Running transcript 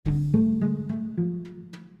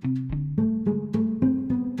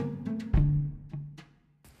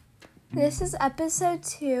This is episode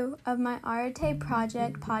 2 of my arête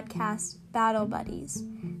project podcast, Battle Buddies.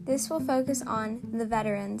 This will focus on the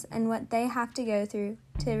veterans and what they have to go through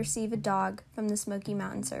to receive a dog from the Smoky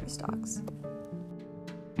Mountain Service Dogs.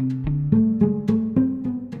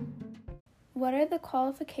 What are the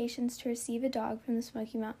qualifications to receive a dog from the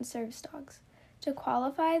Smoky Mountain Service Dogs? To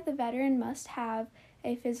qualify, the veteran must have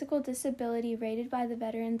a physical disability rated by the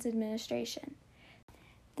Veterans Administration.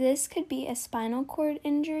 This could be a spinal cord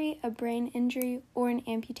injury, a brain injury, or an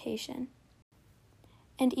amputation.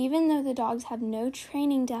 And even though the dogs have no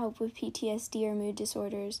training to help with PTSD or mood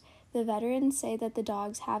disorders, the veterans say that the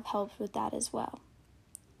dogs have helped with that as well.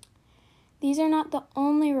 These are not the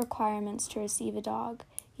only requirements to receive a dog.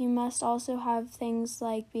 You must also have things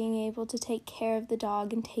like being able to take care of the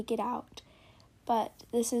dog and take it out. But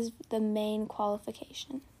this is the main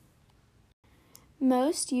qualification.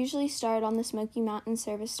 Most usually start on the Smoky Mountain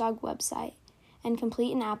Service Dog website and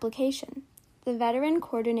complete an application. The veteran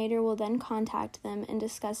coordinator will then contact them and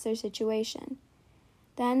discuss their situation.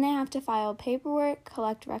 Then they have to file paperwork,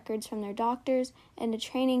 collect records from their doctors, and a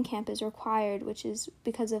training camp is required, which is,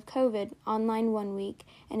 because of COVID, online 1 week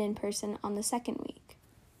and in person on the second week.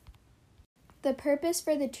 The purpose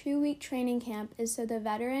for the 2-week training camp is so the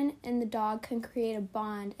veteran and the dog can create a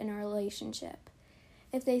bond and a relationship.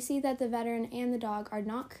 If they see that the veteran and the dog are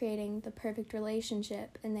not creating the perfect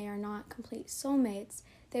relationship and they are not complete soulmates,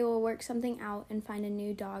 they will work something out and find a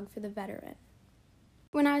new dog for the veteran.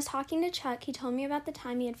 When I was talking to Chuck, he told me about the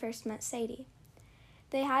time he had first met Sadie.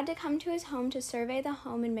 They had to come to his home to survey the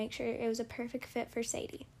home and make sure it was a perfect fit for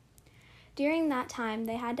Sadie. During that time,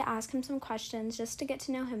 they had to ask him some questions just to get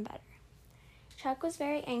to know him better. Chuck was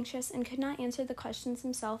very anxious and could not answer the questions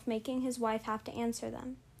himself, making his wife have to answer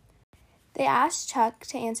them. They asked Chuck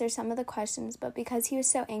to answer some of the questions, but because he was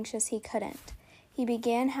so anxious, he couldn't. He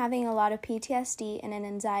began having a lot of PTSD and an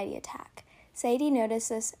anxiety attack. Sadie noticed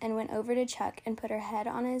this and went over to Chuck and put her head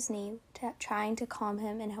on his knee, trying to calm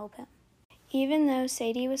him and help him. Even though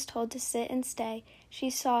Sadie was told to sit and stay, she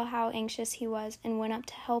saw how anxious he was and went up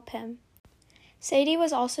to help him. Sadie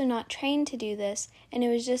was also not trained to do this, and it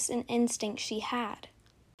was just an instinct she had.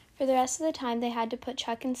 For the rest of the time, they had to put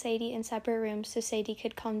Chuck and Sadie in separate rooms so Sadie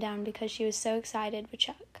could calm down because she was so excited with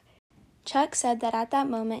Chuck. Chuck said that at that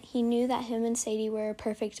moment, he knew that him and Sadie were a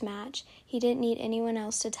perfect match. He didn't need anyone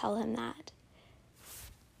else to tell him that.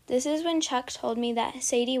 This is when Chuck told me that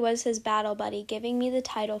Sadie was his battle buddy, giving me the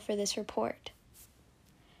title for this report.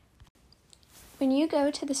 When you go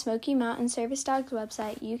to the Smoky Mountain Service Dogs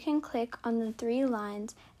website, you can click on the 3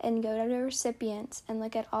 lines and go to the recipients and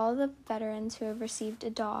look at all the veterans who have received a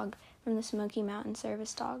dog from the Smoky Mountain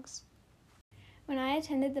Service Dogs. When I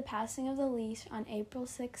attended the passing of the leash on April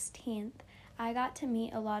 16th, I got to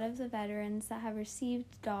meet a lot of the veterans that have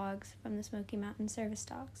received dogs from the Smoky Mountain Service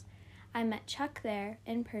Dogs. I met Chuck there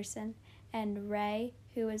in person and Ray,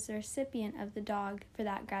 who was the recipient of the dog for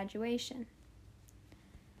that graduation.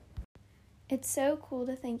 It's so cool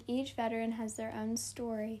to think each veteran has their own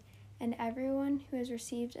story, and everyone who has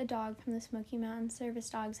received a dog from the Smoky Mountain Service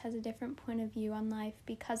Dogs has a different point of view on life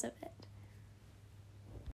because of it.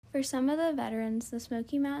 For some of the veterans, the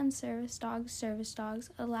Smoky Mountain Service Dogs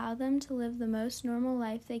allow them to live the most normal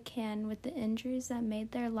life they can with the injuries that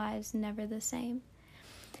made their lives never the same.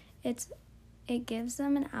 It gives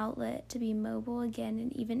them an outlet to be mobile again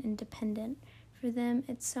and even independent. For them,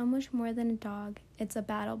 it's so much more than a dog, it's a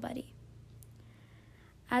battle buddy.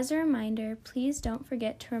 As a reminder, please don't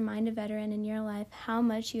forget to remind a veteran in your life how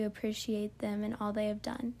much you appreciate them and all they have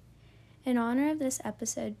done. In honor of this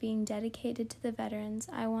episode being dedicated to the veterans,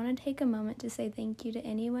 I want to take a moment to say thank you to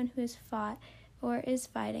anyone who has fought or is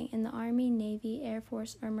fighting in the Army, Navy, Air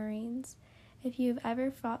Force, or Marines. If you have ever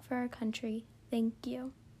fought for our country, thank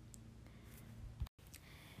you.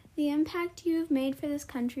 The impact you have made for this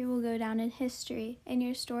country will go down in history, and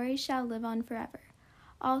your story shall live on forever.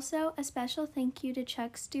 Also, a special thank you to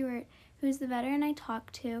Chuck Stewart, who is the veteran I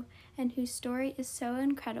talked to and whose story is so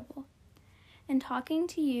incredible. In talking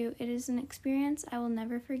to you, it is an experience I will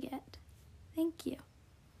never forget. Thank you.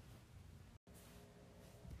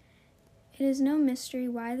 It is no mystery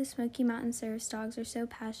why the Smoky Mountain Service Dogs are so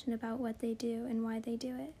passionate about what they do and why they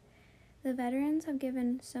do it. The veterans have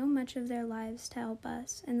given so much of their lives to help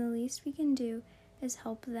us, and the least we can do is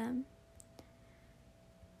help them.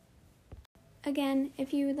 Again,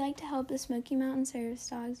 if you would like to help the Smoky Mountain Service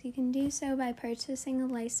Dogs, you can do so by purchasing a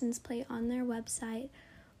license plate on their website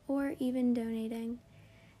or even donating.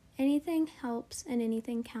 Anything helps and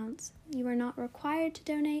anything counts. You are not required to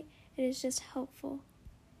donate, it is just helpful.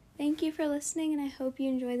 Thank you for listening, and I hope you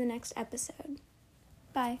enjoy the next episode.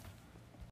 Bye.